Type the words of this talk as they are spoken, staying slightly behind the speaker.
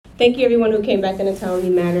Thank you, everyone who came back in a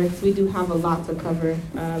timely manner, because we do have a lot to cover.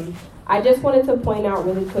 I just wanted to point out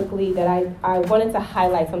really quickly that I wanted to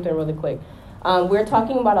highlight something really quick. We're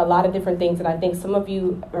talking about a lot of different things that I think some of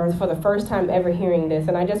you are for the first time ever hearing this,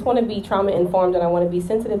 and I just want to be trauma informed, and I want to be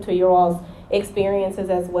sensitive to your all's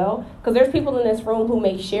experiences as well, because there's people in this room who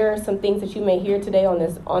may share some things that you may hear today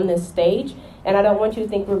on this stage, and I don't want you to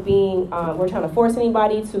think we're trying to force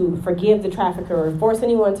anybody to forgive the trafficker or force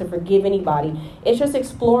anyone to forgive anybody. It's just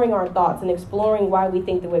exploring our thoughts and exploring why we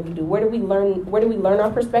think the way we do. Where do we learn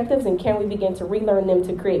our perspectives, and can we begin to relearn them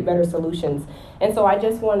to create better solutions? And so I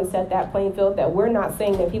just want to set that playing field that we're not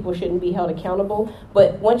saying that people shouldn't be held accountable,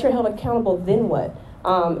 but once you're held accountable, then what?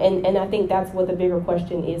 And I think that's what the bigger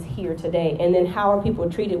question is here today. And then how are people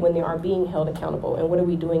treated when they are being held accountable? And what are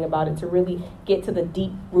we doing about it to really get to the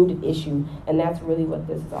deep-rooted issue? And that's really what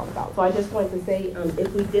this is all about. So I just wanted to say,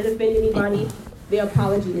 if we did offend anybody, the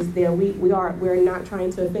apology is there. We're not trying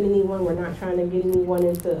to offend anyone. We're not trying to get anyone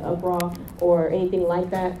into uproar or anything like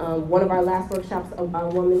that. One of our last workshops, a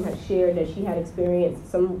woman had shared that she had experienced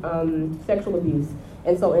some sexual abuse.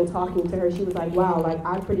 And so in talking to her, she was like, wow, like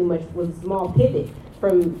I pretty much was a small pivot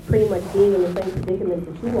from pretty much being in the same predicament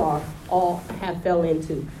that you all have fell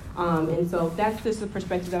into. And so that's just the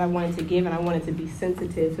perspective that I wanted to give, and I wanted to be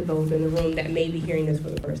sensitive to those in the room that may be hearing this for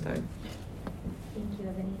the first time. Thank you,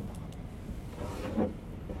 Ebony.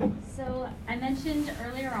 So I mentioned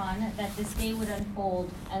earlier on that this day would unfold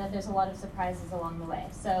and that there's a lot of surprises along the way.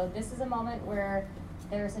 So this is a moment where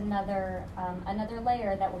there's another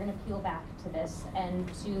layer that we're going to peel back to this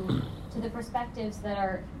and to the perspectives that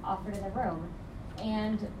are offered in the room.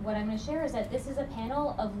 And what I'm going to share is that this is a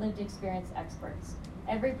panel of lived experience experts.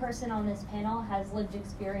 Every person on this panel has lived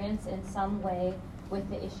experience in some way with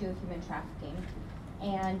the issue of human trafficking,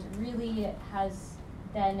 and really has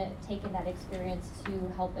then taken that experience to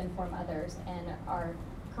help inform others and are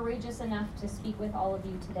courageous enough to speak with all of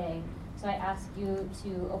you today. So I ask you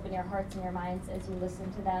to open your hearts and your minds as you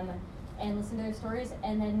listen to them and listen to their stories,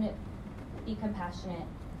 and then be compassionate.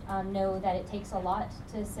 Know that it takes a lot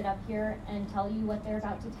to sit up here and tell you what they're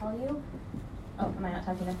about to tell you. Oh, am I not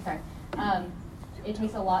talking enough? Sorry. It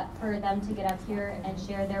takes a lot for them to get up here and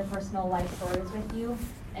share their personal life stories with you.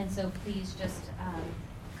 And so please just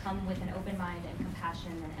come with an open mind and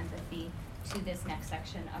compassion and empathy to this next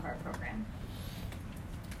section of our program.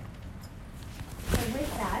 So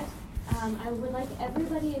with that, I would like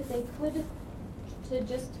everybody, if they could, to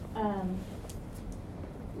just,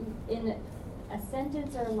 in a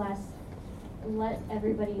sentence or less, let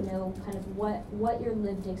everybody know kind of what your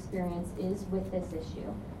lived experience is with this issue,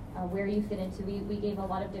 where you fit into. We gave a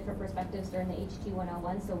lot of different perspectives during the HT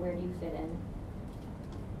 101, so where do you fit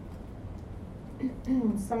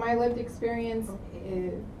in? So my lived experience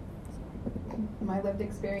is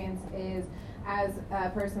as a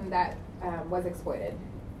person that was exploited.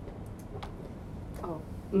 Oh.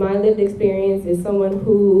 My lived experience is someone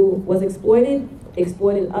who was exploited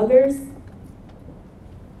others,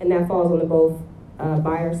 and that falls on the both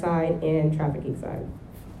buyer side and trafficking side.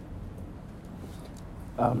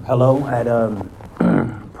 Hello, at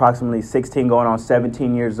approximately 16 going on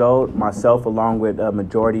 17 years old, myself along with a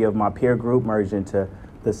majority of my peer group merged into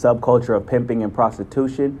the subculture of pimping and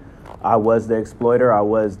prostitution. I was the exploiter, I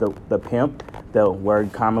was the pimp. The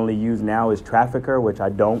word commonly used now is trafficker, which I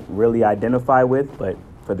don't really identify with, but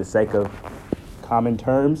for the sake of common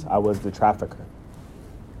terms, I was the trafficker.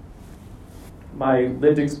 My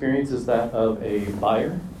lived experience is that of a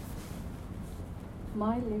buyer.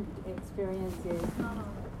 My lived experience is...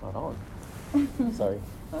 Not on. Sorry.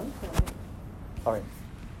 Okay. All right.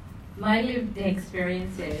 My lived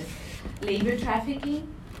experience is labor trafficking,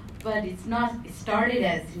 but it started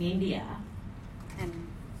as in India and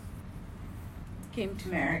came to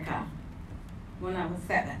America when I was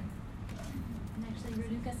 7. And actually,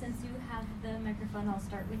 Raduca, since you have the microphone, I'll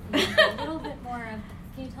start with you. A little bit more of,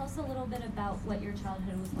 can you tell us a little bit about what your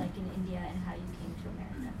childhood was like in India and how you came to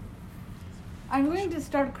America? I'm going to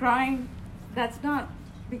start crying. That's not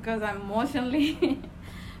because I'm emotionally,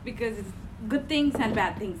 because it's good things and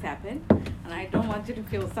bad things happen, and I don't want you to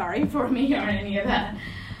feel sorry for me or any of that.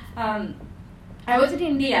 I was in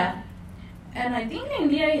India, and I think in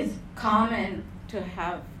India is common to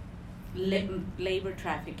have labor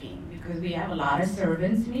trafficking because we have a lot of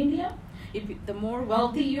servants in India. The more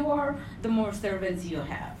wealthy you are, the more servants you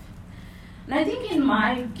have. And I think in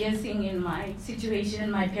my situation,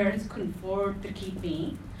 my parents couldn't afford to keep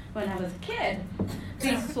me when I was a kid.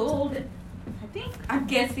 They sold, I think, I'm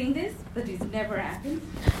guessing this, but it's never happened,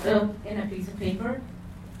 so in a piece of paper,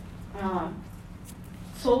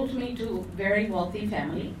 sold me to a very wealthy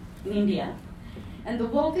family in India. And the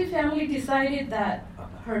wealthy family decided that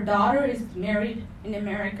her daughter is married in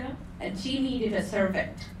America, and she needed a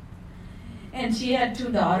servant. And she had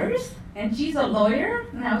 2 daughters, and she's a lawyer.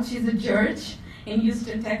 Now she's a judge in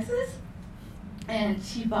Houston, Texas. And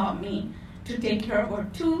she bought me to take care of her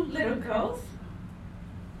 2 little girls.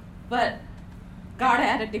 But God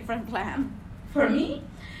had a different plan for me.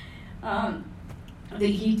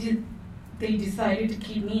 They decided to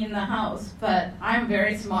keep me in the house, but I'm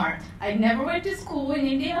very smart. I never went to school in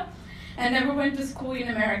India. I never went to school in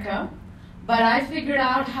America, but I figured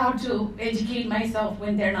out how to educate myself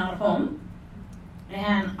when they're not home.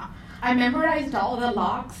 And I memorized all the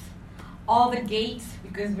locks, all the gates,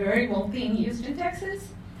 because very wealthy in Houston, Texas,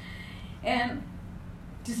 and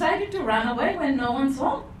decided to run away when no one's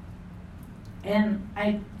home. And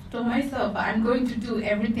I told myself, I'm going to do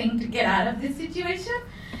everything to get out of this situation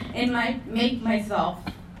and make myself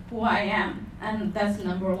who I am. And that's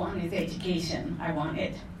number 1 is education. I want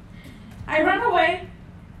it. I ran away,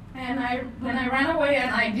 and when I ran away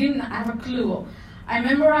and I didn't have a clue, I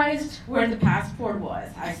memorized where the passport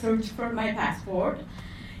was. I searched for my passport.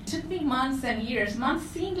 It took me months and years. Months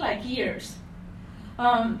seemed like years.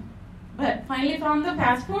 But finally found the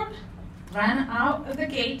passport, ran out of the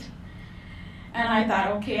gate, and I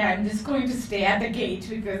thought, okay, I'm just going to stay at the gate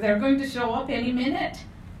because they're going to show up any minute.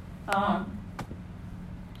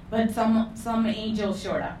 But some angel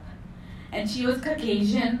showed up. And she was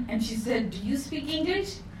Caucasian, and she said, do you speak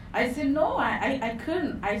English? I said, no, I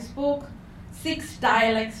couldn't. I spoke 6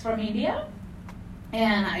 dialects from India,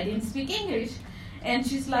 and I didn't speak English. And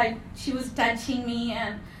she's like, she was touching me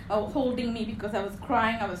and holding me because I was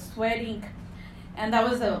crying, I was sweating. And that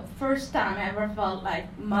was the first time I ever felt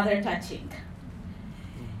like mother touching,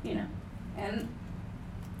 you know. And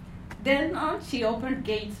then she opened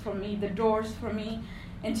gates for me, the doors for me,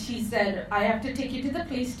 and she said, I have to take you to the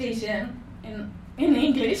police station in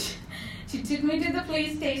English. She took me to the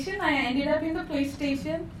police station. I ended up in the police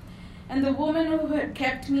station. And the woman who had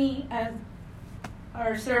kept me as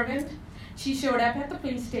her servant, she showed up at the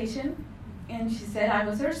police station. And she said, I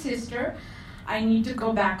was her sister. I need to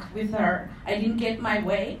go back with her. I didn't get my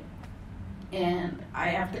way. And I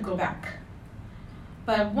have to go back.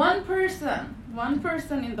 But one person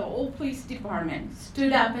in the whole police department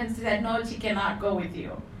stood up and said, no, she cannot go with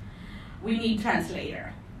you. We need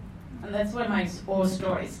translator. And that's where my whole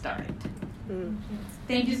story started.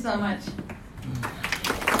 Thank you so much.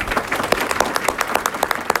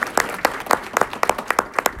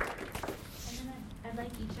 I'd like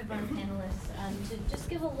each of our panelists to just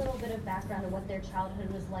give a little bit of background of what their childhood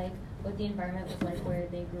was like, what the environment was like, where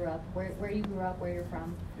they grew up, where you grew up, where you're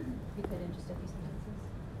from. If you could in just a few sentences.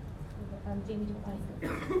 Jamie, do you want to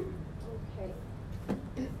Okay.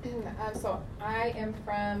 So I am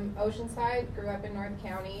from Oceanside, grew up in North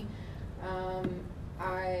County.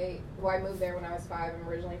 I moved there when I was 5. I'm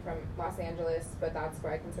originally from Los Angeles, but that's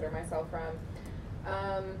where I consider myself from.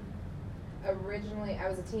 Originally, I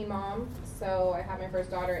was a teen mom, so I had my first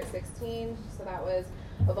daughter at 16, so that was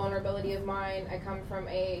a vulnerability of mine. I come from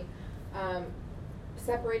a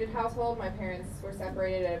separated household. My parents were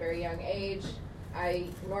separated at a very young age. I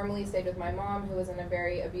normally stayed with my mom, who was in a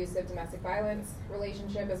very abusive domestic violence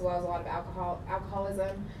relationship, as well as a lot of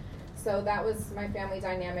alcoholism. So that was my family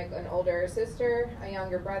dynamic: an older sister, a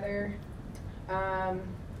younger brother,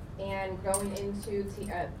 and going into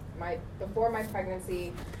before my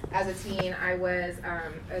pregnancy as a teen, I was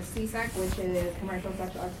a CSEC, which is commercial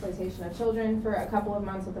sexual exploitation of children, for a couple of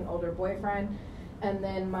months with an older boyfriend, and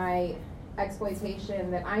then my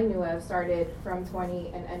exploitation that I knew of started from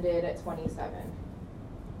 20 and ended at 27.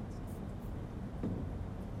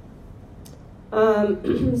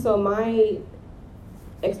 So my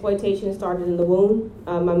exploitation started in the womb.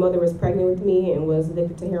 My mother was pregnant with me and was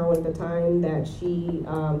addicted to heroin at the time that she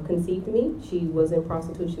conceived me. She was in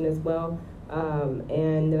prostitution as well.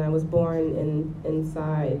 And then I was born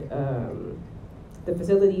inside the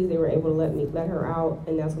facilities. They were able to let her out,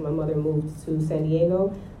 and that's when my mother moved to San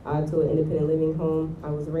Diego to an independent living home. I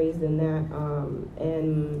was raised in that,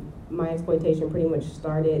 and my exploitation pretty much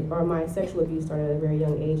started, or my sexual abuse started at a very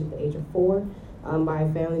young age, at the age of 4, by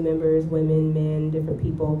family members, women, men, different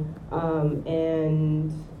people,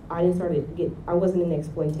 and I wasn't in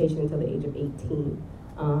exploitation until the age of 18.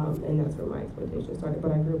 And that's where my exploitation started.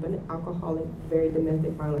 But I grew up in an alcoholic, very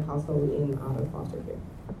domestic violent household in out of foster care.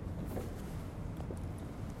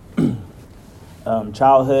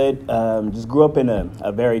 Childhood, just grew up in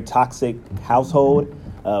a very toxic household.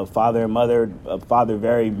 Father and mother, father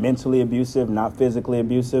very mentally abusive, not physically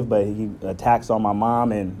abusive, but he attacks on my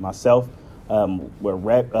mom and myself were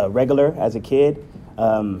regular as a kid.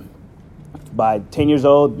 By 10 years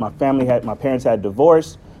old, my parents had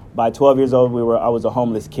divorced. By 12 years old, I was a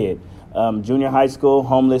homeless kid. Junior high school,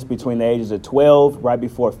 homeless between the ages of 12, right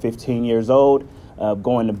before 15 years old,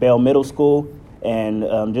 going to Bell Middle School, and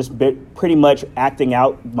pretty much acting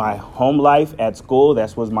out my home life at school.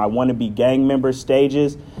 That was my wannabe gang member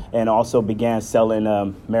stages, and also began selling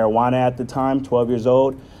marijuana at the time, 12 years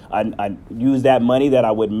old. I used that money that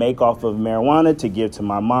I would make off of marijuana to give to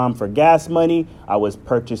my mom for gas money. I was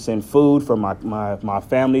purchasing food for my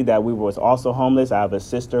family that was also homeless. I have a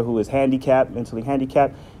sister who is handicapped, mentally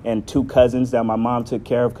handicapped, and 2 cousins that my mom took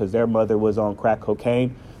care of because their mother was on crack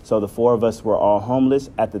cocaine. So the 4 of us were all homeless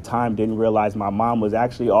at the time. Didn't realize my mom was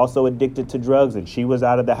actually also addicted to drugs, and she was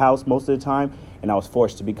out of the house most of the time. And I was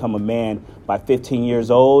forced to become a man by 15 years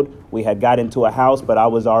old. We had got into a house, but I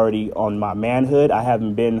was already on my manhood. I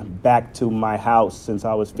haven't been back to my house since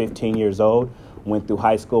I was 15 years old. Went through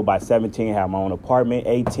high school by 17, had my own apartment,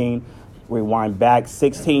 18. Rewind back,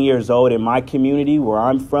 16 years old in my community where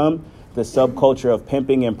I'm from. The subculture of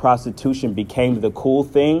pimping and prostitution became the cool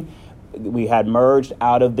thing. We had merged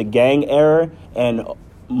out of the gang era, and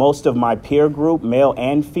most of my peer group, male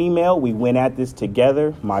and female, we went at this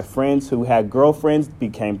together. My friends who had girlfriends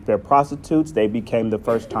became their prostitutes. They became the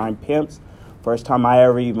first-time pimps. First time I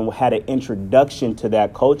ever even had an introduction to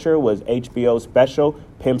that culture was HBO special,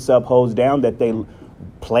 Pimps Up, Hoes Down, that they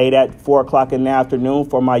played at 4 o'clock in the afternoon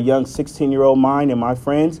for my young 16-year-old mind and my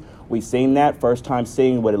friends. We seen that. First time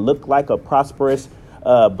seeing what it looked like, a prosperous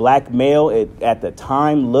black male. It, at the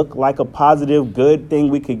time, looked like a positive, good thing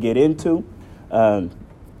we could get into.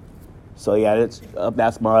 So yeah,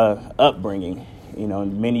 that's my upbringing. You know,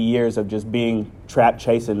 many years of just being trapped,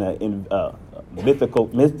 chasing a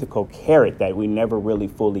mythical carrot that we never really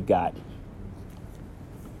fully got.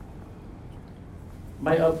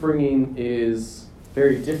 My upbringing is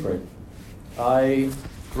very different. I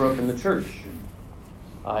grew up in the church.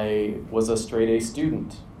 I was a straight A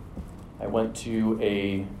student. I went to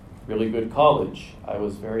a really good college. I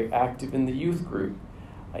was very active in the youth group.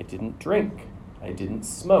 I didn't drink. I didn't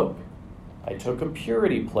smoke. I took a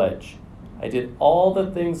purity pledge. I did all the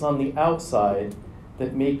things on the outside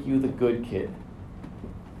that make you the good kid.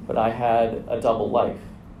 But I had a double life.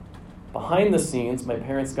 Behind the scenes, my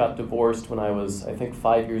parents got divorced when I was, I think,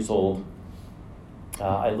 5 years old.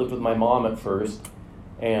 I lived with my mom at first,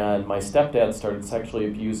 and my stepdad started sexually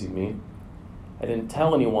abusing me. I didn't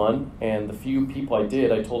tell anyone, and the few people I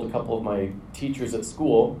did, I told a couple of my teachers at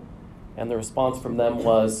school, and the response from them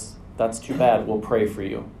was, "That's too bad, we'll pray for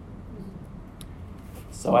you."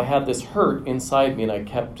 So I had this hurt inside me, and I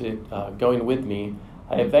kept it going with me.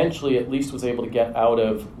 I eventually at least was able to get out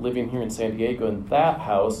of living here in San Diego in that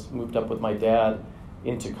house, moved up with my dad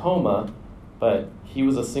in Tacoma, but he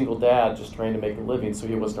was a single dad just trying to make a living, so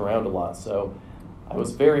he wasn't around a lot. So I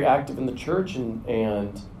was very active in the church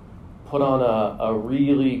and put on a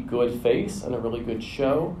really good face and a really good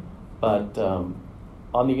show, but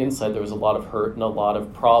on the inside there was a lot of hurt and a lot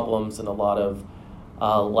of problems and a lot of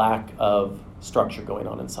lack of structure going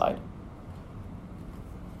on inside.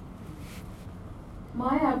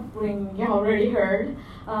 My upbringing, you already heard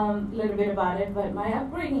a little bit about it, but my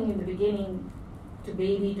upbringing in the beginning to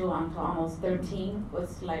baby to almost 13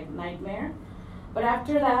 was like nightmare. But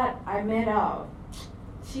after that, I met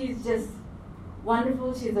she's just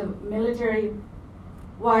wonderful. She's a military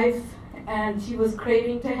wife, and she was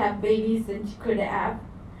craving to have babies, and she could have.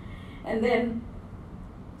 And then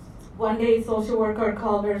one day, social worker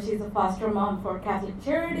called her. She's a foster mom for Catholic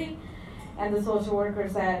Charity, and the social worker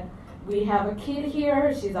said, "We have a kid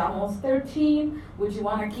here. She's almost 13. Would you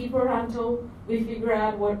want to keep her until we figure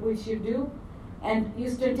out what we should do?" And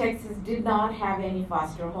Houston, Texas did not have any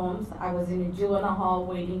foster homes. I was in a juvenile hall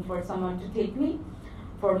waiting for someone to take me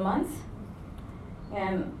for months.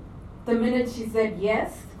 And the minute she said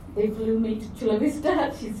yes, they flew me to Chula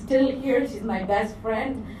Vista. She's still here. She's my best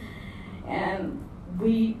friend. And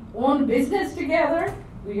we own business together.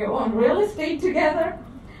 We own real estate together.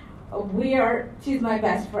 She's my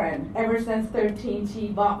best friend. Ever since 13, she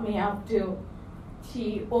brought me up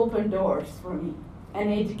she opened doors for me and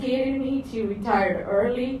educated me. She retired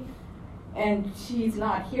early, and she's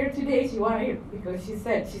not here today. She wanted, because she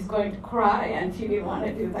said she's going to cry, and she didn't want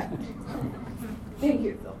to do that. Thank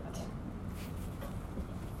you so much.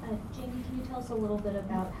 Jamie, can you tell us a little bit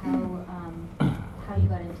about how you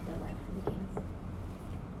got into the life of the Kings?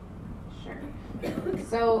 Sure.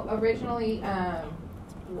 So originally,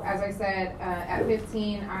 as I said, at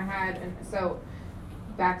 15,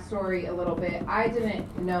 backstory a little bit. I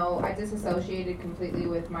didn't know, I disassociated completely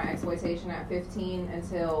with my exploitation at 15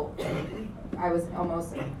 until I was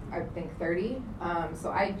almost, I think, 30.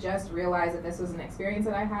 So I just realized that this was an experience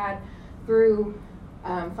that I had through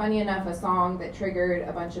Funny enough, a song that triggered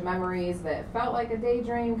a bunch of memories that felt like a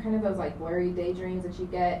daydream, kind of those like blurry daydreams that you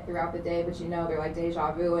get throughout the day, but you know they're like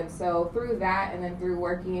deja vu. And so through that, and then through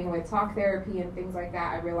working with talk therapy and things like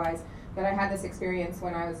that, I realized that I had this experience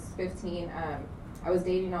when I was 15. I was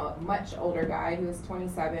dating a much older guy who was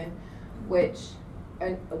 27, which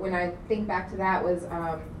when I think back to that was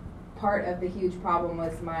part of the huge problem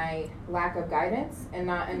was my lack of guidance and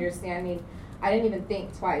not understanding. I didn't even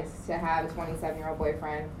think twice to have a 27-year-old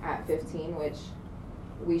boyfriend at 15, which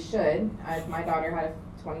we should. If my daughter had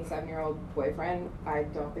a 27-year-old boyfriend, I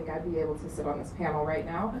don't think I'd be able to sit on this panel right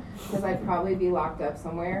now because I'd probably be locked up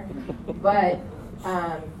somewhere. But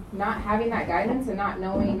not having that guidance and not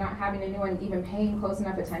knowing, not having anyone even paying close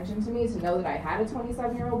enough attention to me to know that I had a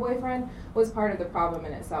 27-year-old boyfriend was part of the problem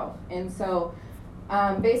in itself. And so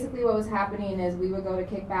basically what was happening is we would go to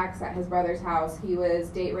kickbacks at his brother's house. He was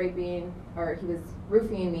date raping, or he was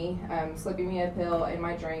roofing me, slipping me a pill in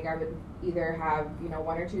my drink. I would either have,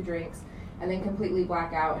 1 or 2 drinks and then completely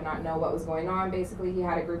black out and not know what was going on. Basically, he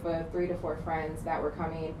had a group of 3 to 4 friends that were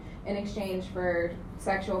coming in exchange for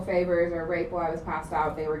sexual favors or rape while I was passed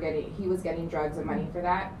out. He was getting drugs and money for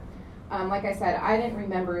that. Like I said, I didn't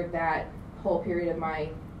remember that whole period of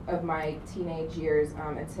my teenage years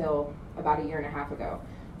until about a year and a half ago.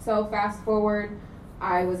 So fast forward,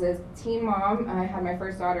 I was a teen mom. I had my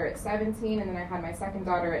first daughter at 17, and then I had my second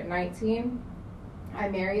daughter at 19. I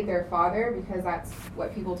married their father because that's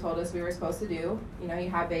what people told us we were supposed to do. You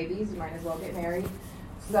have babies, you might as well get married.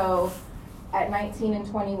 So at 19 and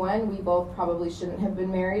 21, we both probably shouldn't have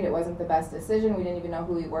been married. It wasn't the best decision. We didn't even know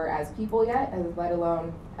who we were as people yet, let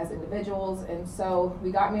alone as individuals. And so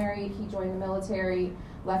we got married. He joined the military,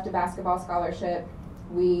 left a basketball scholarship.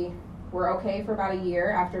 We were okay for about a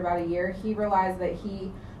year. After about a year, he realized that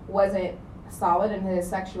he wasn't solid in his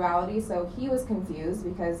sexuality, so he was confused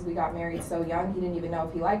because we got married so young. He didn't even know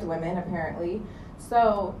if he liked women, apparently.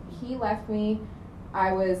 So he left me.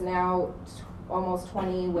 I was now almost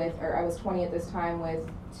 20 I was 20 at this time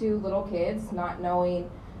with 2 little kids, not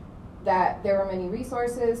knowing that there were many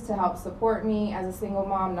resources to help support me as a single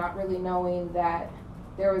mom, not really knowing that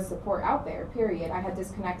there was support out there, period. I had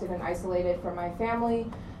disconnected and isolated from my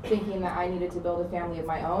family, thinking that I needed to build a family of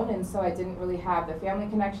my own, and so I didn't really have the family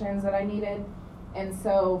connections that I needed. And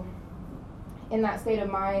so in that state of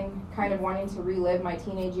mind, kind of wanting to relive my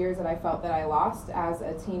teenage years that I felt that I lost as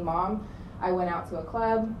a teen mom, I went out to a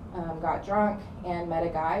club, got drunk, and met a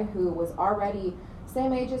guy who was already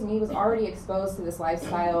same age as me, was already exposed to this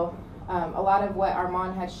lifestyle. A lot of what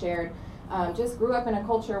Armand had shared, just grew up in a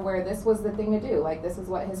culture where this was the thing to do. Like, this is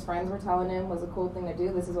what his friends were telling him was a cool thing to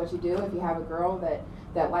do. This is what you do if you have a girl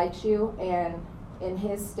that likes you. And in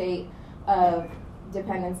his state of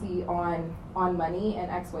dependency on money and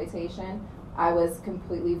exploitation, I was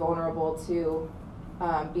completely vulnerable to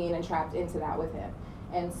being entrapped into that with him.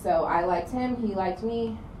 And so I liked him, he liked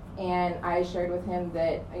me, and I shared with him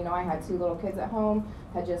that, I had 2 little kids at home,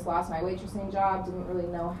 had just lost my waitressing job, didn't really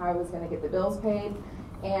know how I was going to get the bills paid.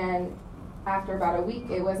 And after about a week,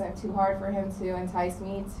 it wasn't too hard for him to entice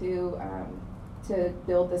me to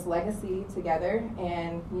build this legacy together.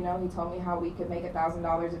 And, he told me how we could make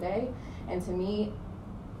 $1,000 a day. And to me,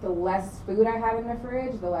 the less food I had in the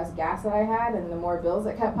fridge, the less gas that I had, and the more bills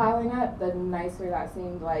that kept piling up, the nicer that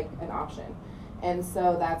seemed like an option. And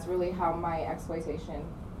so that's really how my exploitation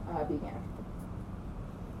began.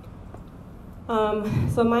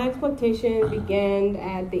 So my exploitation began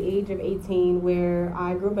at the age of 18, where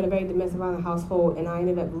I grew up in a very domestic violent household, and I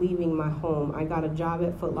ended up leaving my home. I got a job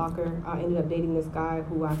at Foot Locker. I ended up dating this guy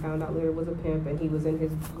who I found out later was a pimp, and he was in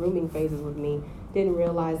his grooming phases with me. Didn't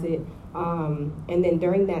realize it. And then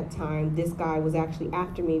during that time, this guy was actually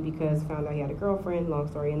after me because found out he had a girlfriend. Long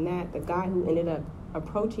story in that. The guy who ended up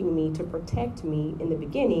approaching me to protect me in the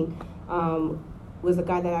beginning was a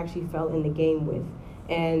guy that I actually fell in the game with.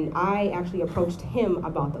 And I actually approached him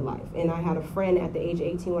about the life. And I had a friend at the age of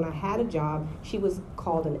 18 when I had a job. She was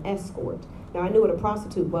called an escort. Now, I knew what a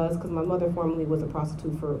prostitute was because my mother formerly was a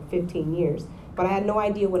prostitute for 15 years. But I had no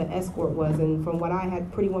idea what an escort was. And from what I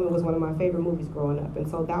had, Pretty Woman was one of my favorite movies growing up. And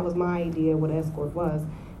so that was my idea what an escort was.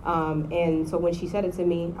 And so when she said it to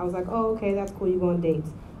me, I was like, oh, okay, that's cool. You go on dates.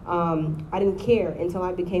 I didn't care until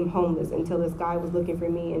I became homeless, until this guy was looking for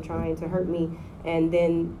me and trying to hurt me. And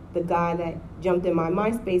then the guy that jumped in my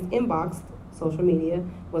MySpace inbox, social media,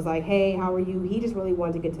 was like, hey, how are you? He just really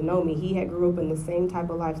wanted to get to know me. He had grew up in the same type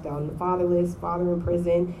of lifestyle, fatherless, father in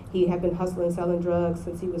prison. He had been hustling, selling drugs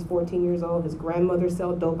since he was 14 years old. His grandmother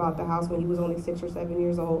sold dope out the house when he was only 6 or 7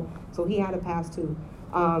 years old. So he had a past too.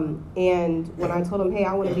 And when I told him, hey,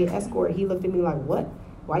 I want to be an escort, he looked at me like, what?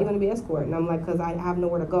 why you want to be escort? And I'm like, because I have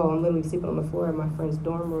nowhere to go. I'm literally sleeping on the floor in my friend's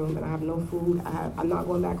dorm room, and I have no food. I'm not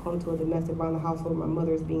going back home to a domestic violence household. My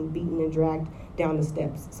mother is being beaten and dragged down the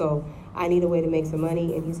steps. So I need a way to make some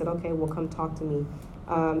money. And he said, okay, well, come talk to me.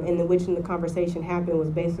 And in which the conversation happened was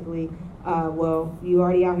basically, well, you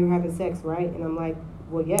already out here having sex, right? And I'm like,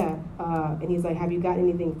 well, yeah. And he's like, have you got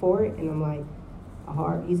anything for it? And I'm like,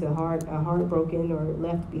 he said heartbroken or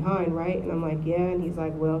left behind, right? And I'm like, yeah. And he's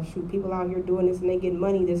like, well, shoot, people out here doing this and they get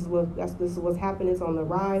money. This is what's happening. It's on the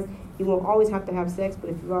rise. You won't always have to have sex, but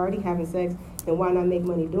if you're already having sex, then why not make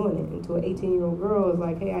money doing it? And to an 18-year-old girl is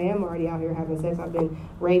like, hey, I am already out here having sex. I've been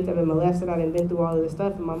raped, I've been molested, I've been through all of this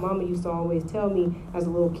stuff. And my mama used to always tell me as a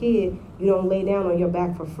little kid, you don't lay down on your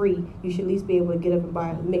back for free. You should at least be able to get up and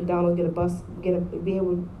buy McDonald's, be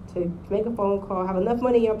able to make a phone call, have enough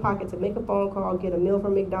money in your pocket to make a phone call, get a meal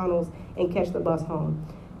from McDonald's, and catch the bus home.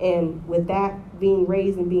 And with that, being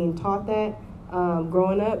raised and being taught that,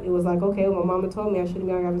 growing up, it was like, okay, well, my mama told me I shouldn't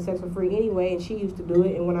be having sex for free anyway, and she used to do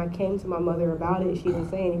it. And when I came to my mother about it, she didn't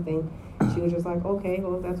say anything. She was just like, okay,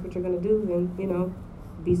 well, if that's what you're going to do, then,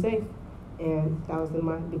 be safe. And that was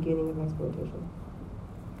my beginning of exploitation.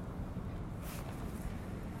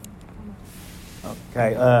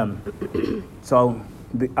 Okay, so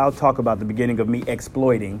I'll talk about the beginning of me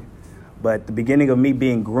exploiting, but the beginning of me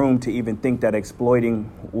being groomed to even think that exploiting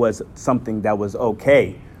was something that was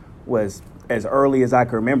okay was as early as I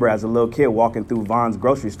can remember as a little kid walking through Vaughn's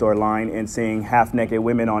grocery store line and seeing half-naked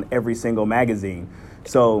women on every single magazine.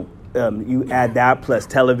 So you add that plus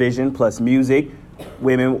television plus music,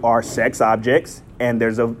 women are sex objects, and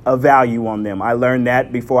there's a value on them. I learned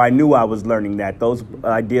that before I knew I was learning that. Those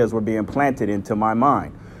ideas were being planted into my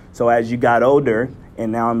mind. So as you got older,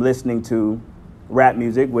 and now I'm listening to rap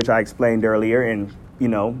music, which I explained earlier, and,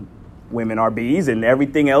 women are bees and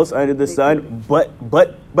everything else under the sun,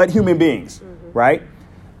 but human beings, right?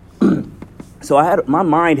 So my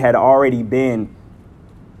mind had already been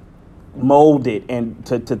molded and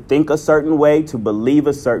to think a certain way, to believe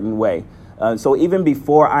a certain way. So even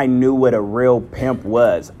before I knew what a real pimp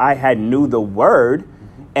was, I had knew the word,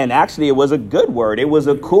 and actually it was a good word. It was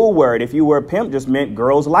a cool word. If you were a pimp, just meant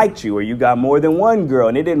girls liked you or you got more than one girl.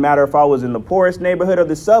 And it didn't matter if I was in the poorest neighborhood or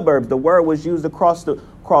the suburbs. The word was used across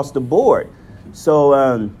the board. So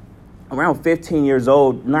around 15 years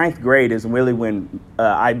old, 9th grade is really when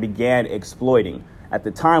I began exploiting. At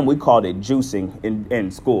the time, we called it juicing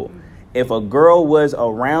in school. If a girl was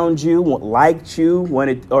around you, liked you,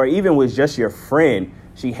 wanted, or even was just your friend,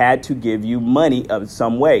 she had to give you money of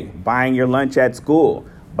some way, buying your lunch at school,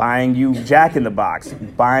 buying you Jack in the Box,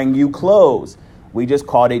 buying you clothes. We just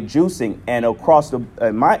called it juicing. And across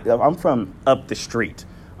I'm from up the street.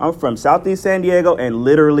 I'm from Southeast San Diego and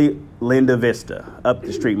literally Linda Vista, up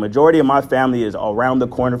the street. Majority of my family is around the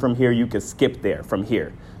corner from here. You can skip there from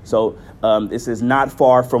here. So this is not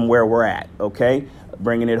far from where we're at, okay?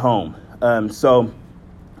 Bringing it home. So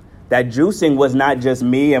that juicing was not just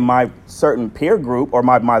me and my certain peer group or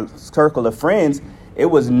my circle of friends. It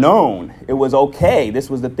was known. It was okay. This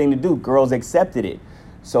was the thing to do. Girls accepted it.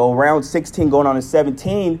 So around 16 going on to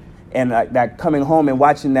 17, and that coming home and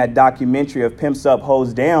watching that documentary of Pimps Up,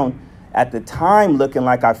 Hoes Down, at the time looking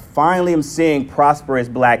like I finally am seeing prosperous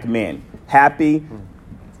black men. Happy,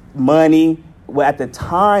 money, at the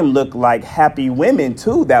time looked like happy women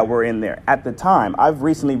too that were in there at the time. I've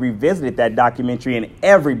recently revisited that documentary and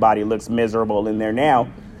everybody looks miserable in there now.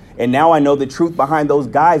 And now I know the truth behind those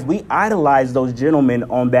guys. We idolized those gentlemen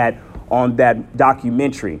on that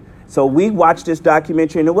documentary. So we watched this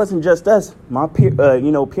documentary, and it wasn't just us. My peer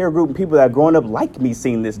group and people that have grown up like me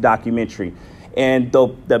seeing this documentary. And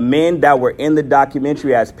the men that were in the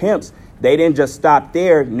documentary as pimps, they didn't just stop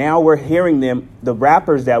there. Now we're hearing them. The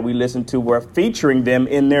rappers that we listened to were featuring them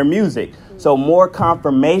in their music. So more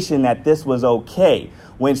confirmation that this was okay.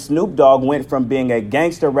 When Snoop Dogg went from being a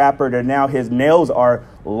gangster rapper to now his nails are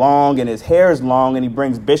long and his hair is long and he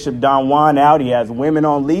brings Bishop Don Juan out. He has women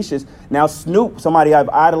on leashes. Now Snoop, somebody I've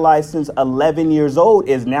idolized since 11 years old,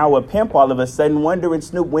 is now a pimp all of a sudden. Wondering,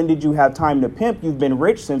 Snoop, when did you have time to pimp? You've been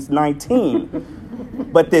rich since 19.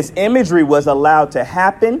 But this imagery was allowed to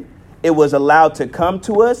happen. It was allowed to come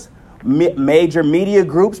to us. Major media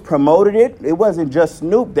groups promoted it. It wasn't just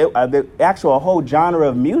Snoop. The actual whole genre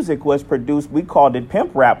of music was produced. We called it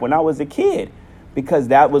pimp rap when I was a kid because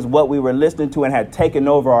that was what we were listening to and had taken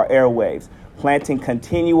over our airwaves. planting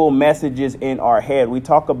continual messages in our head. We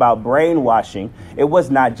talk about brainwashing. It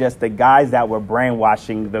was not just the guys that were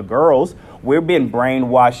brainwashing the girls. We're being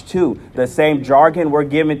brainwashed too. The same jargon we're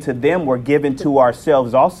giving to them, we're giving to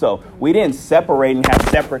ourselves also. We didn't separate and have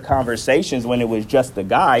separate conversations when it was just the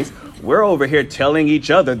guys. We're over here telling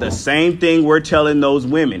each other the same thing we're telling those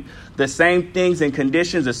women. The same things and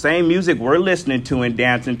conditions, the same music we're listening to and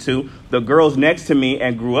dancing to, the girls next to me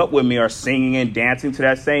and grew up with me are singing and dancing to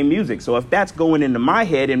that same music. So if that's going into my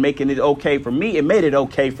head and making it okay for me, it made it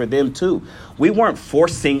okay for them too. We weren't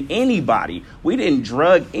forcing anybody. We didn't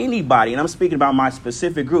drug anybody. And I'm speaking about my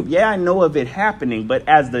specific group. Yeah, I know of it happening, but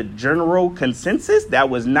as the general consensus, that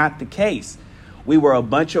was not the case. We were a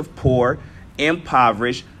bunch of poor,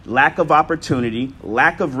 impoverished, lack of opportunity,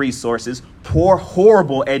 lack of resources, poor,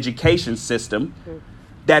 horrible education system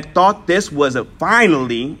that thought this was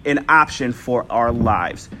finally an option for our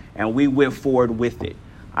lives. And we went forward with it.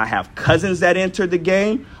 I have cousins that entered the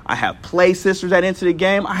game. I have play sisters that entered the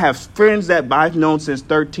game. I have friends that I've known since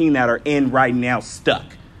 13 that are in right now stuck.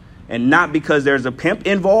 And not because there's a pimp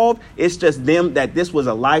involved. It's just them that this was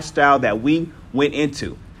a lifestyle that we went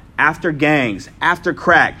into. After gangs, after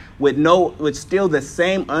crack, with still the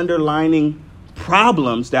same underlining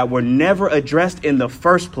problems that were never addressed in the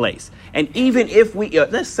first place. And even if we,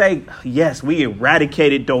 let's say, yes, we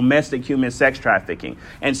eradicated domestic human sex trafficking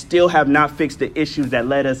and still have not fixed the issues that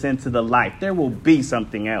led us into the life, there will be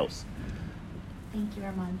something else. Thank you,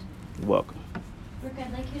 Armand. You're welcome. Brooke,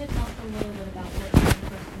 I'd like you to talk a little bit about what your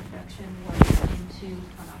first introduction was into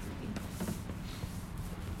pornography.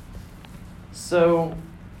 So,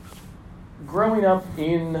 growing up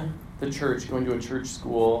in the church, going to a church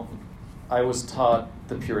school, I was taught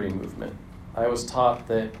the purity movement. I was taught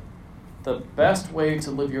that the best way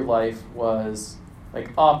to live your life was,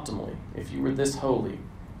 like, optimally, if you were this holy,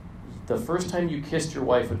 the first time you kissed your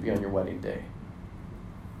wife would be on your wedding day.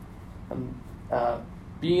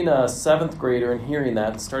 Being a 7th grader and hearing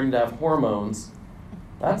that and starting to have hormones,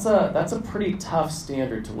 that's a pretty tough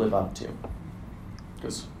standard to live up to.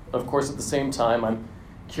 Because, of course, at the same time, I'm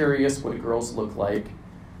curious what girls look like.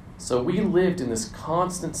 So we lived in this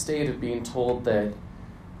constant state of being told that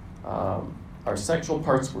our sexual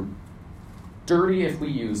parts were dirty if we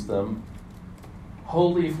used them,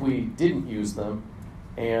 holy if we didn't use them,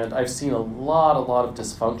 and I've seen a lot of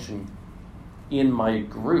dysfunction in my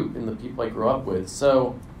group, in the people I grew up with.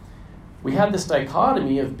 So we had this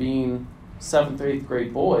dichotomy of being 7th or 8th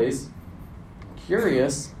grade boys,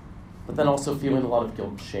 curious, but then also feeling a lot of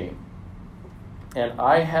guilt and shame. And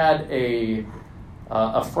I had a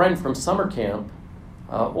friend from summer camp,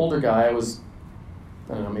 older guy. I was,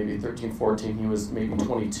 I don't know, maybe 13, 14. He was maybe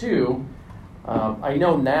 22. I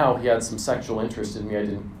know now he had some sexual interest in me. I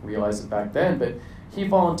didn't realize it back then, but he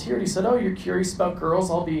volunteered. He said, "Oh, you're curious about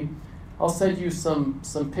girls? I'll send you some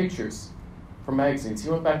pictures from magazines." He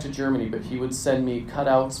went back to Germany, but he would send me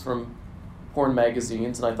cutouts from porn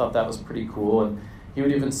magazines, and I thought that was pretty cool. And he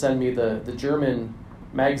would even send me the German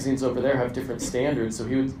magazines over there have different standards, so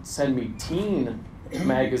he would send me teen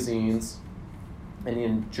magazines, and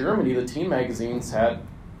in Germany the teen magazines had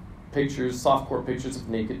pictures, softcore pictures of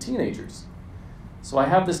naked teenagers. So I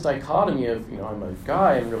have this dichotomy of, I'm a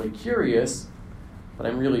guy, I'm really curious, but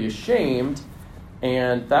I'm really ashamed,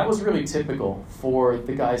 and that was really typical for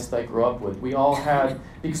the guys that I grew up with. We all had,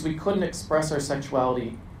 because we couldn't express our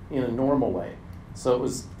sexuality in a normal way. So it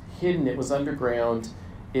was hidden, it was underground.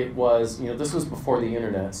 It was, this was before the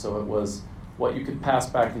internet, so it was what you could pass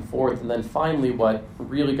back and forth. And then finally what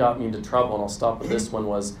really got me into trouble, and I'll stop with this one,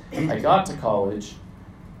 was I got to college,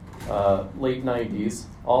 late 90s.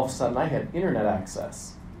 All of a sudden I had internet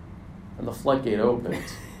access, and the floodgate opened.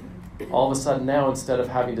 All of a sudden now, instead of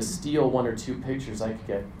having to steal 1 or 2 pictures, I could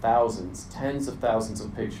get thousands, tens of thousands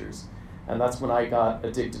of pictures. And that's when I got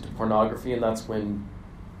addicted to pornography, and that's when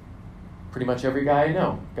pretty much every guy I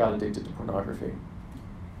know got addicted to pornography.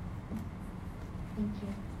 Thank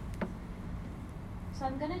you. So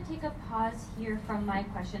I'm going to take a pause here from my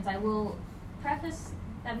questions. I'm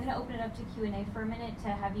going to open it up to Q&A for a minute to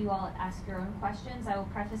have you all ask your own questions. I will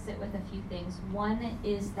preface it with a few things. One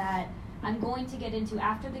is that I'm going to get into,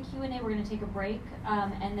 after the Q&A, we're going to take a break,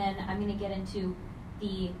 and then I'm going to get into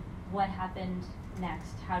what happened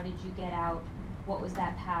next. How did you get out? What was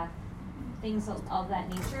that path? Things of that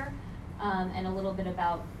nature, and a little bit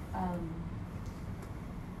about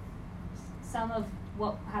some of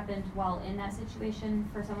what happened while in that situation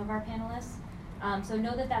for some of our panelists. So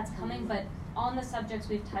know that that's coming, but on the subjects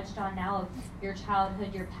we've touched on now of your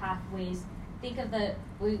childhood, your pathways, think of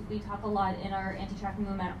we talk a lot in our anti-trafficking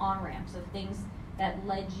movement on-ramps of things that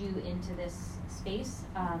led you into this space.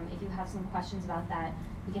 If you have some questions about that,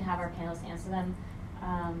 we can have our panelists answer them.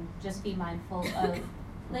 Just be mindful of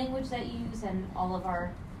language that you use and all of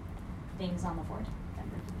our things on the board.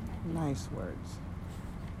 Nice words.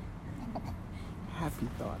 Happy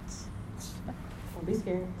thoughts. Don't be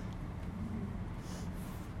scared.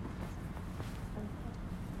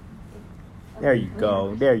 There you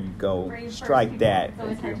go. There you go. Brave Strike first. that. It's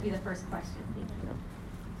always hard to be the first question. Thank you.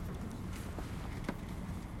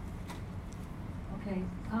 Okay.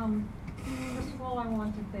 First of all, I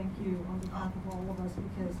want to thank you on behalf of all of us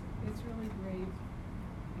because it's really brave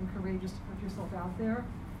and courageous to put yourself out there.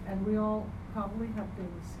 And we all probably have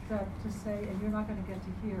things to say, and you're not going to get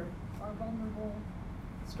to hear our vulnerable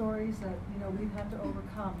stories that we've had to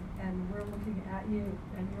overcome. And we're looking at you,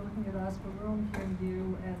 and you're looking at us, but we're only hearing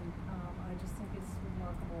you. And I just think it's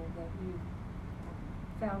remarkable that you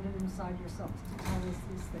found it inside yourself to tell us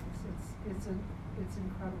these things. It's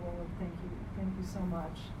incredible, and thank you so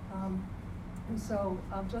much. And so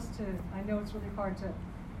I know it's really hard to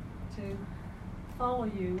follow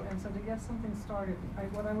you, and so to get something started,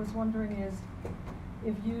 what I was wondering is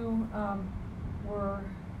if you were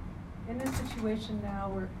in a situation now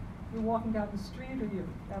where you're walking down the street, or you're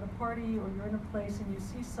at a party, or you're in a place and you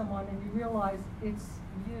see someone and you realize it's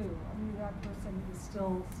you. I mean, that person is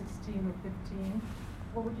still 16 or 15.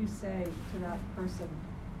 What would you say to that person?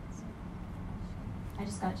 I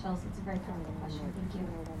just got chills. It's a very powerful question. Thank you.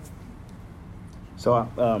 So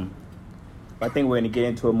I think we're going to get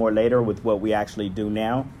into it more later with what we actually do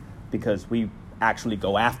now, because we actually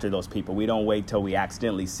go after those people. We don't wait till we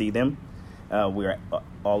accidentally see them. We're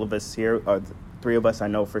all of us here, three of us I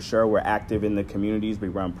know for sure, we're active in the communities. We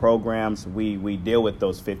run programs. We deal with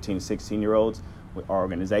those 15, 16-year-olds. Our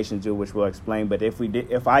organizations do, which we'll explain. But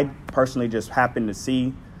if I personally just happen to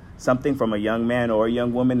see something from a young man or a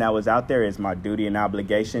young woman that was out there, it's my duty and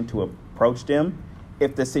obligation to approach them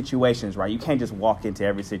if the situation's right. You can't just walk into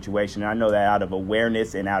every situation. And I know that out of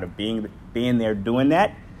awareness and out of being there doing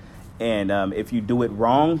that. And if you do it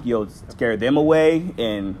wrong, you'll scare them away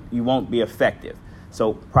and you won't be effective.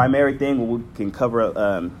 So primary thing we can cover,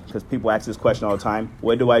 because people ask this question all the time,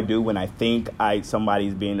 what do I do when I think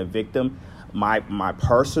somebody's being a victim? My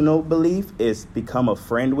personal belief is become a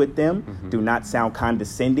friend with them. Mm-hmm. Do not sound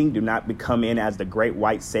condescending. Do not become in as the great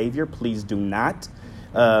white savior. Please do not.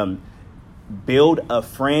 Build a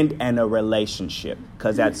friend and a relationship.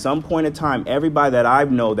 Because at some point in time, everybody that I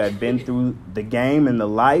know that's been through the game and the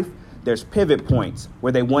life, there's pivot points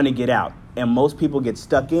where they want to get out. And most people get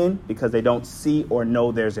stuck in because they don't see or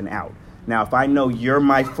know there's an out. Now, if I know you're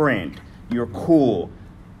my friend, you're cool,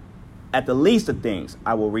 at the least of things,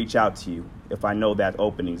 I will reach out to you if I know that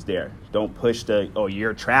opening's there. Don't push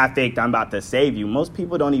you're trafficked, I'm about to save you. Most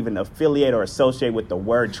people don't even affiliate or associate with the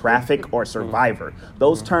word traffic or survivor.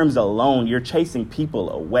 Those terms alone, you're chasing people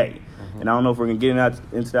away. And I don't know if we're going to get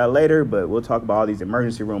into that later, but we'll talk about all these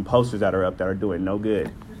emergency room posters that are up that are doing no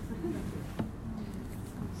good.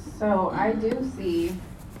 So I do see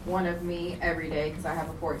one of me every day because I have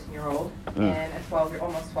a 14-year-old and a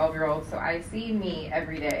almost 12-year-old. So I see me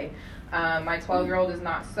every day. My 12-year-old is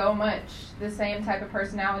not so much the same type of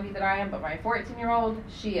personality that I am, but my 14-year-old,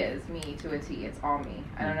 she is me to a T. It's all me.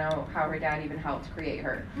 I don't know how her dad even helped create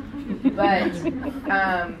her. But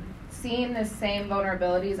seeing the same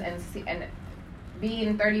vulnerabilities and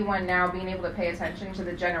being 31 now, being able to pay attention to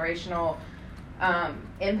the generational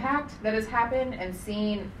impact that has happened and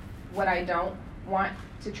seeing what I don't want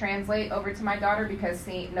to translate over to my daughter, because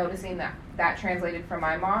noticing that translated from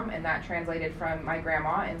my mom and that translated from my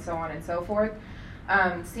grandma and so on and so forth.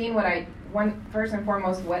 Seeing first and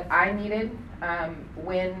foremost, what I needed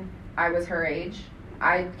when I was her age.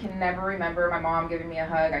 I can never remember my mom giving me a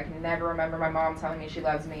hug. I can never remember my mom telling me she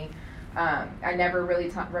loves me. I never really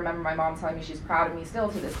remember my mom telling me she's proud of me still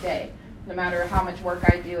to this day. No matter how much work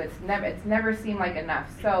I do, it's never seemed like enough.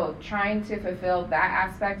 So trying to fulfill that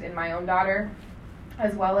aspect in my own daughter,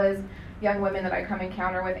 as well as young women that I come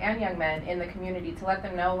encounter with and young men in the community, to let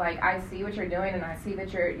them know, like, I see what you're doing and I see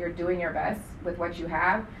that you're doing your best with what you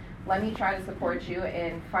have. Let me try to support you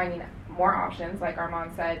in finding more options, like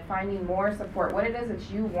Armand said, finding more support, what it is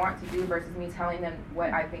that you want to do versus me telling them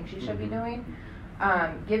what I think she should be doing.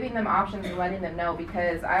 Giving them options and letting them know,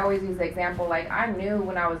 because I always use the example, like, I knew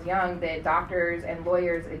when I was young that doctors and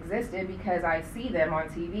lawyers existed because I see them on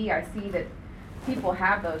TV. I see that people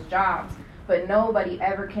have those jobs, but nobody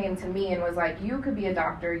ever came to me and was like, you could be a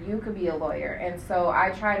doctor, you could be a lawyer. And so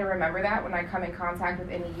I try to remember that when I come in contact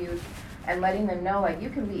with any youth, and letting them know, like,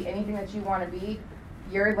 you can be anything that you want to be.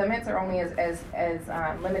 Your limits are only as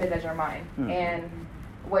limited as your mind. And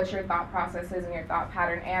what your thought process is and your thought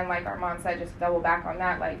pattern. And like Armand said, just double back on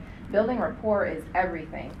that, like building rapport is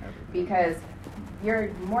everything, because you're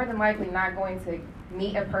more than likely not going to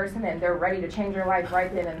meet a person and they're ready to change your life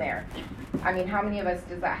right then and there. I mean, how many of us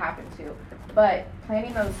does that happen to? But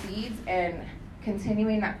planting those seeds and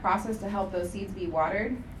continuing that process to help those seeds be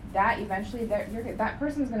watered, that eventually that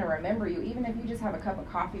person's going to remember you, even if you just have a cup of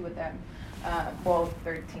coffee with them. Well,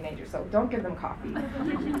 they're teenagers, so don't give them coffee.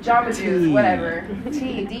 Jamba Juice, whatever.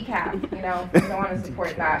 Tea, decaf, you don't want to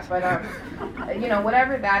support that. But,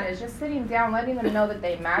 whatever that is, just sitting down, letting them know that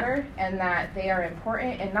they matter and that they are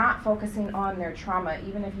important, and not focusing on their trauma.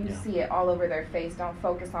 Even if you see it all over their face, don't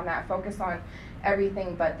focus on that. Focus on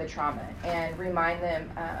everything but the trauma, and remind them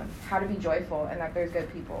how to be joyful and that there's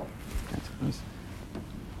good people.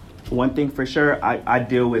 One thing for sure, I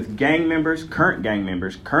deal with gang members, current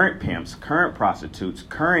pimps, current prostitutes,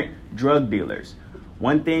 current drug dealers.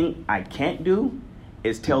 One thing I can't do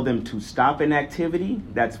is tell them to stop an activity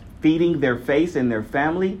that's feeding their face and their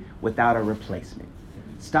family without a replacement.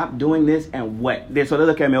 Stop doing this and what? So they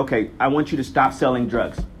look at me, okay, I want you to stop selling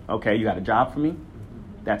drugs. Okay, you got a job for me?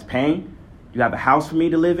 That's paying? You have a house for me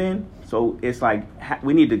to live in? So it's like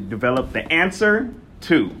we need to develop the answer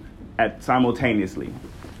to simultaneously.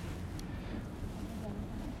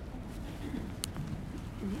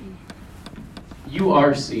 You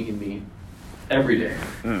are seeing me every day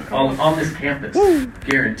on this campus.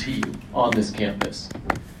 Guarantee you, on this campus.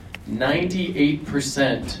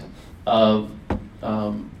 98% of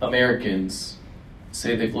Americans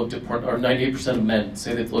say they've looked at porn, or 98% of men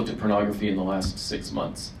say they've looked at pornography in the last 6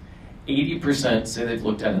 months. 80% say they've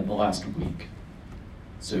looked at it in the last week.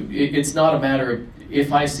 So it's not a matter of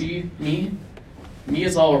if I see me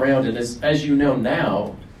is all around. And as you know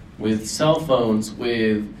now, with cell phones,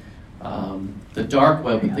 with the dark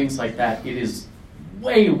web and things like that, it is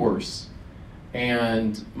way worse.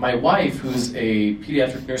 And my wife, who's a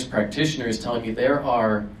pediatric nurse practitioner, is telling me there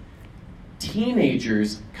are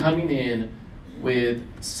teenagers coming in with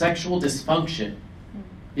sexual dysfunction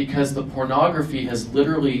because the pornography has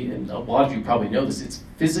literally, and a lot of you probably know this, it's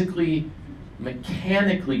physically,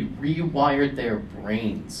 mechanically rewired their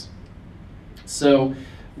brains. So,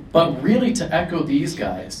 but really to echo these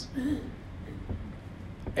guys,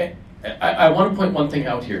 I want to point one thing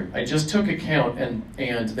out here. I just took a count,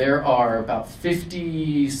 and there are about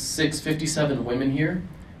 56, 57 women here,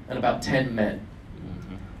 and about 10 men.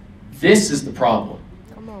 This is the problem.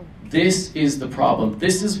 This is the problem.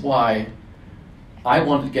 This is why I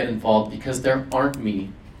wanted to get involved, because there aren't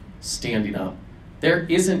me standing up. There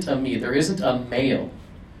isn't a me. There isn't a male.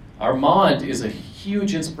 Armand is a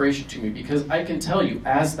huge inspiration to me, because I can tell you,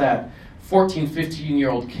 as that 14,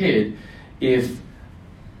 15-year-old kid, if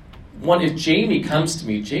Jamie comes to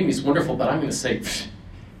me, Jamie's wonderful, but I'm going to say,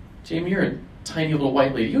 Jamie, you're a tiny little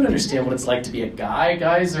white lady. You don't understand what it's like to be a guy.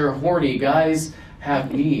 Guys are horny. Guys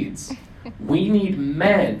have needs. We need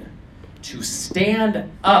men to stand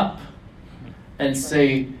up and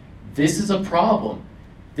say, this is a problem.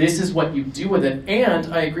 This is what you do with it.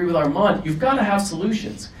 And I agree with Armand, you've got to have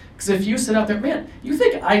solutions. Because if you sit out there, man, you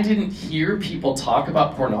think I didn't hear people talk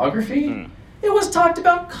about pornography? It was talked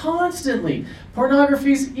about constantly.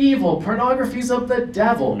 Pornography's evil. Pornography's of the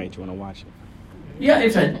devil. It made you want to watch it. Yeah,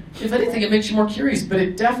 if anything, it makes you more curious. But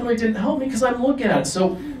it definitely didn't help me because I'm looking at it. So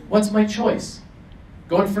what's my choice?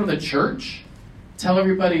 Go in front of the church? Tell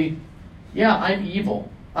everybody, yeah, I'm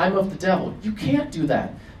evil. I'm of the devil. You can't do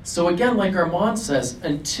that. So again, like Armand says,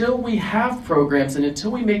 until we have programs and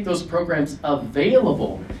until we make those programs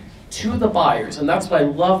available to the buyers, and that's what I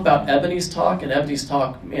love about Ebony's talk, and Ebony's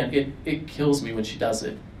talk, man, it kills me when she does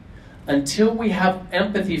it. Until we have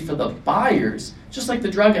empathy for the buyers, just like the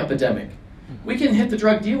drug epidemic, we can hit the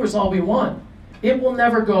drug dealers all we want. It will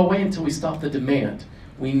never go away until we stop the demand.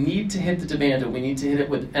 We need to hit the demand, and we need to hit it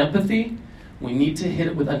with empathy. We need to hit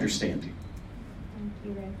it with understanding. Thank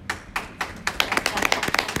you, Rick.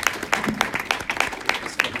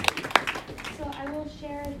 So I will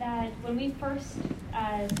share that when we first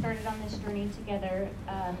started on this journey together,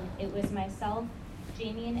 it was myself,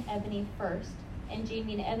 Jamie, and Ebony first. And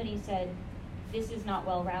Jamie and Ebony said, this is not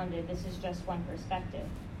well-rounded, this is just one perspective.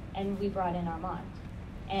 And we brought in Armand.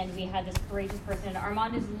 And we had this courageous person. And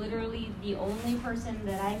Armand is literally the only person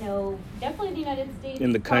that I know, definitely in the United States,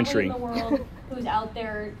 in the country, in the world, who's out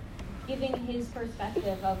there giving his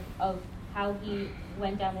perspective of how he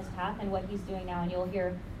went down this path and what he's doing now. And you'll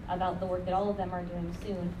hear about the work that all of them are doing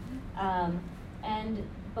soon.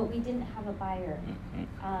 But we didn't have a buyer.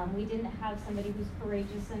 We didn't have somebody who's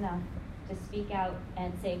courageous enough to speak out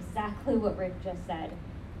and say exactly what Rick just said.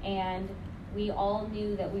 And we all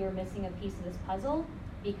knew that we were missing a piece of this puzzle,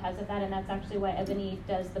 because of that, and that's actually why Ebony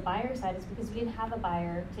does the buyer side, is because we didn't have a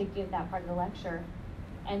buyer to give that part of the lecture.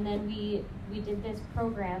 And then we did this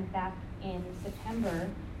program back in September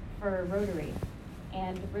for Rotary,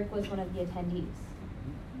 and Rick was one of the attendees.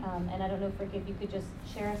 And I don't know, Rick, if you could just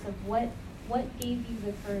share us of what gave you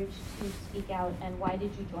the courage to speak out, and why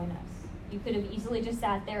did you join us? You could have easily just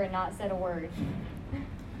sat there and not said a word.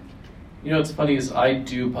 You know, what's funny is I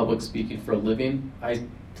do public speaking for a living. I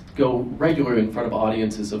go regularly in front of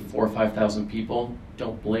audiences of 4,000 or 5,000 people.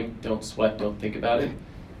 Don't blink, don't sweat, don't think about it.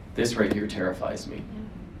 This right here terrifies me.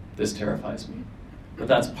 This terrifies me. But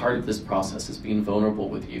that's part of this process, is being vulnerable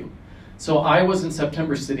with you. So I was in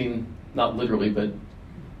September sitting, not literally, but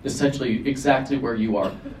essentially exactly where you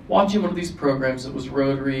are, watching one of these programs. It was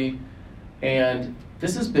Rotary, and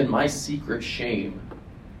this has been my secret shame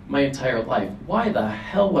my entire life. Why the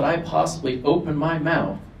hell would I possibly open my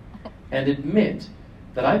mouth and admit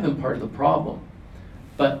that I've been part of the problem?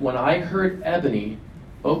 But when I heard Ebony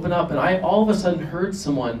open up, and I all of a sudden heard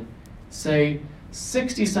someone say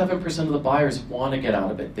 67% of the buyers want to get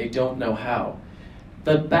out of it. They don't know how.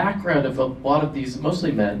 The background of a lot of these,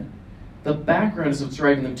 mostly men, the background is what's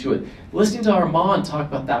driving them to it. Listening to Armand talk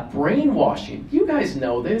about that brainwashing, you guys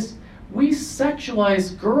know this. We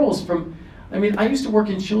sexualize girls from, I used to work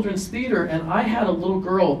in children's theater, and I had a little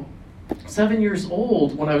girl, 7 years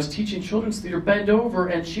old, when I was teaching children's theater, bend over,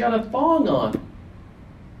 and she had a thong on.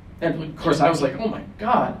 And of course I was like, oh my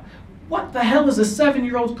God, what the hell is a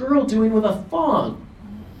 7-year-old girl doing with a thong?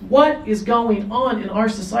 What is going on in our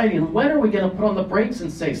society, and when are we going to put on the brakes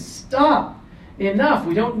and say, stop, enough?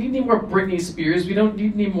 We don't need any more Britney Spears. We don't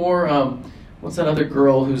need any more, what's that other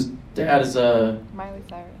girl whose dad is a...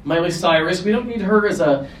 Miley Cyrus. We don't need her as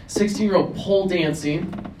a 16-year-old pole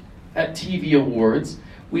dancing at TV awards.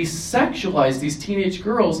 We sexualize these teenage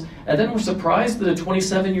girls, and then we're surprised that a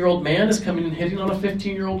 27-year-old man is coming and hitting on a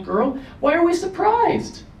 15-year-old girl. Why are we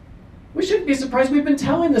surprised? We shouldn't be surprised. We've been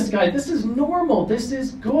telling this guy, this is normal, this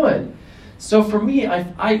is good. So for me,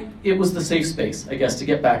 it was the safe space, I guess, to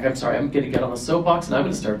get back. I'm sorry, I'm going to get on a soapbox, and I'm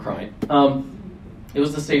going to start crying. It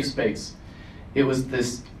was the safe space. It was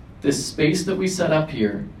this space that we set up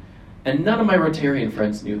here, and none of my Rotarian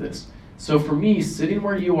friends knew this. So for me, sitting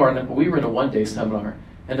where you are, and we were in a one-day seminar,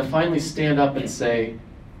 and to finally stand up and say,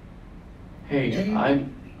 hey,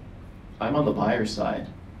 I'm on the buyer side,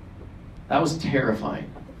 that was terrifying.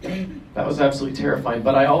 That was absolutely terrifying.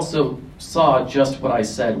 But I also saw just what I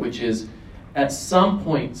said, which is, at some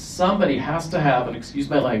point, somebody has to have, and excuse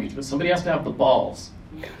my language, but somebody has to have the balls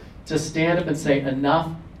to stand up and say,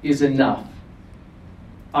 enough is enough.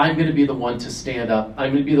 I'm going to be the one to stand up.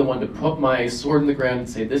 I'm going to be the one to put my sword in the ground and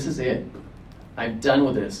say, this is it. I'm done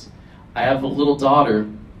with this. I have a little daughter.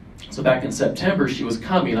 So back in September, she was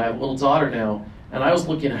coming. I have a little daughter now. And I was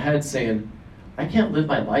looking ahead saying, I can't live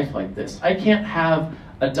my life like this. I can't have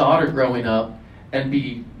a daughter growing up and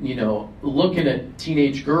be, looking at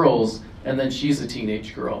teenage girls, and then she's a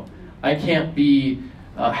teenage girl. I can't be,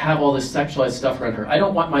 have all this sexualized stuff around her. I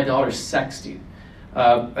don't want my daughter sexting.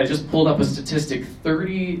 I just pulled up a statistic.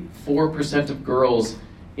 34% of girls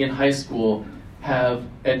in high school have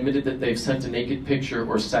admitted that they've sent a naked picture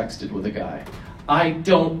or sexted with a guy. I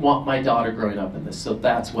don't want my daughter growing up in this, so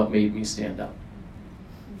that's what made me stand up.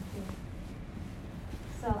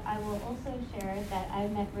 So I will also share that I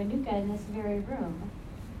met Renuka in this very room.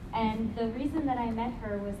 And the reason that I met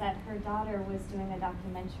her was that her daughter was doing a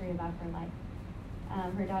documentary about her life.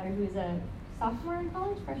 Her daughter, who is a sophomore in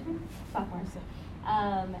college, freshman? Sophomore.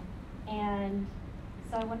 And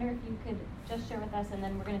so I wonder if you could just share with us, and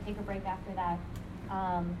then we're going to take a break after that,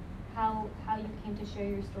 how you came to share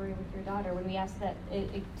your story with your daughter. When we asked that,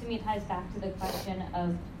 to me it ties back to the question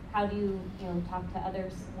of how do you talk to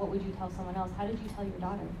others? What would you tell someone else? How did you tell your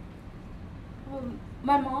daughter?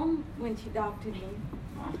 My mom, when she adopted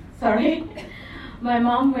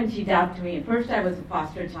me, first I was a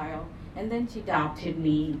foster child, and then she adopted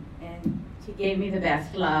me, and she gave me the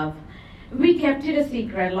best love. We kept it a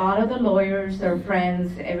secret. A lot of the lawyers, our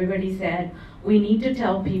friends, everybody said, we need to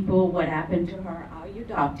tell people what happened to her, how you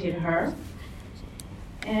adopted her.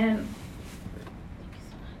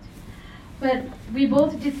 But we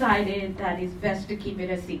both decided that it's best to keep it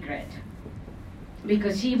a secret,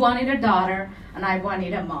 because she wanted a daughter and I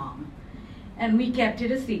wanted a mom. And we kept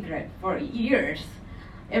it a secret for years.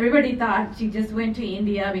 Everybody thought she just went to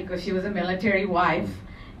India because she was a military wife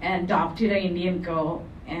and adopted an Indian girl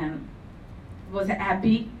and was a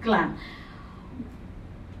happy clown.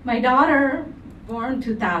 My daughter, born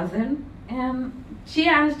 2000, and she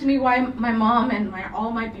asked me why my mom and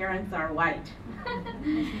all my parents are white.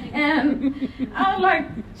 And and I'm like,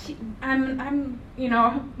 I'm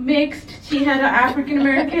mixed. She had an African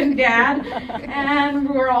American dad, and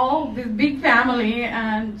we were all this big family,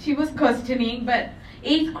 and she was questioning, but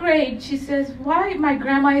 8th grade, she says, why my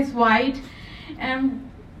grandma is white? And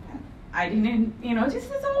I didn't,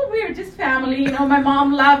 just it's all weird, just family. My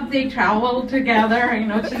mom loved, they traveled together.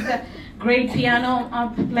 She's a great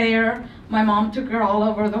piano player. My mom took her all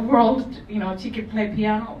over the world. She could play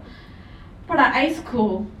piano. But at high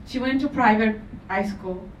school, she went to private high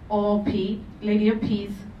school, OOP, Lady of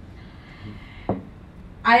Peace.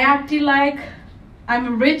 I acted like I'm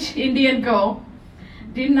a rich Indian girl.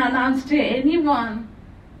 Didn't announce to anyone.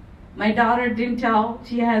 My daughter didn't tell.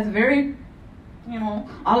 She has very,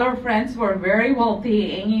 all her friends were very wealthy,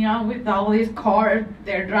 hanging out with all these cars.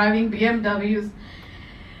 They're driving BMWs.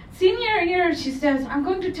 Senior year, she says, I'm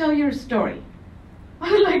going to tell you a story.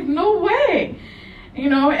 I'm like, no way.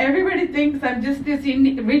 Everybody thinks I'm just this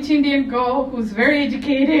rich Indian girl who's very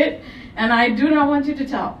educated, and I do not want you to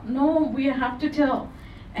tell. No, we have to tell.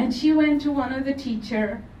 And she went to one of the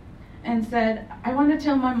teacher and said, I want to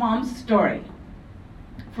tell my mom's story.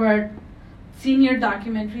 For senior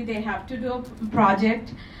documentary, they have to do a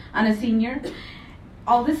project on a senior.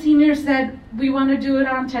 All the seniors said, we want to do it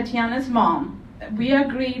on Tatiana's mom. We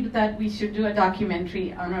agreed that we should do a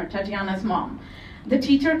documentary on our Tatiana's mom. The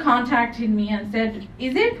teacher contacted me and said,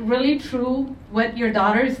 is it really true what your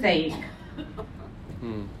daughter is saying?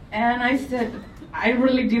 And I said, I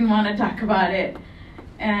really didn't want to talk about it.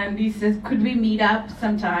 And he says, could we meet up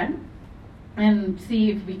sometime and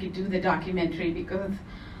see if we could do the documentary, because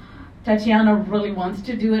Tatiana really wants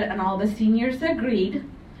to do it, and all the seniors agreed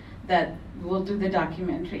that we'll do the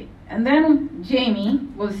documentary. And then Jamie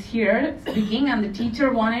was here speaking, and the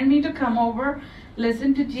teacher wanted me to come over,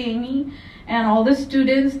 listen to Jamie, and all the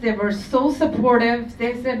students, they were so supportive.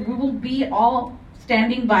 They said, we will be all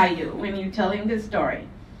standing by you when you're telling this story.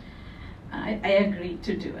 I agreed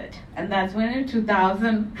to do it. And that's when in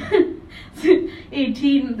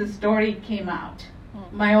 2018, the story came out.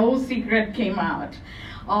 My old secret came out.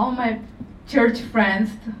 All my church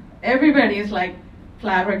friends, everybody is like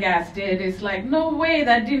flabbergasted. It's like, no way,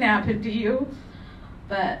 that didn't happen to you.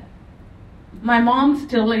 But my mom's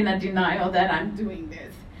still in a denial that I'm doing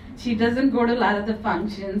this. She doesn't go to a lot of the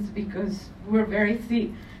functions because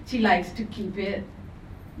she likes to keep it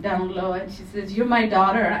down low, and she says, you're my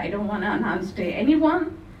daughter. I don't want to announce to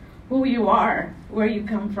anyone who you are, where you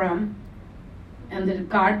come from. And then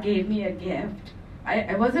God gave me a gift.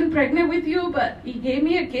 I wasn't pregnant with you, but he gave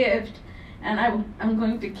me a gift, and I'm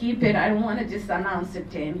going to keep it. I don't want to just announce it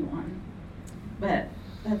to anyone. But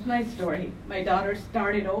that's my story. My daughter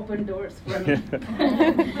started open doors for me.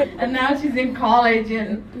 And now she's in college,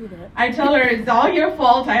 and I tell her, it's all your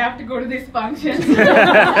fault. I have to go to these functions.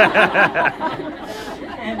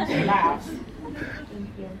 And she laughs. Thank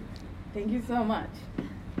you. Thank you so much.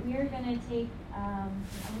 We are going to take, I'm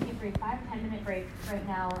looking for a 5 to 10 minute break right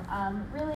now. Really.